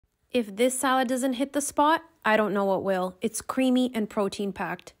If this salad doesn't hit the spot, I don't know what will. It's creamy and protein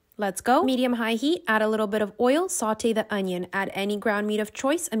packed. Let's go. Medium-high heat, add a little bit of oil, saute the onion, add any ground meat of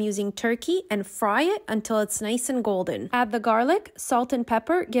choice, I'm using turkey, and fry it until it's nice and golden. Add the garlic, salt and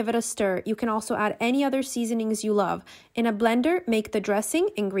pepper, give it a stir. You can also add any other seasonings you love. In a blender, make the dressing,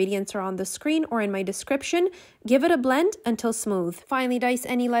 ingredients are on the screen or in my description. Give it a blend until smooth. Finally, dice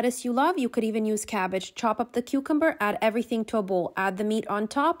any lettuce you love, you could even use cabbage. Chop up the cucumber, add everything to a bowl. Add the meat on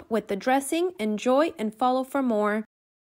top with the dressing, enjoy and follow for more.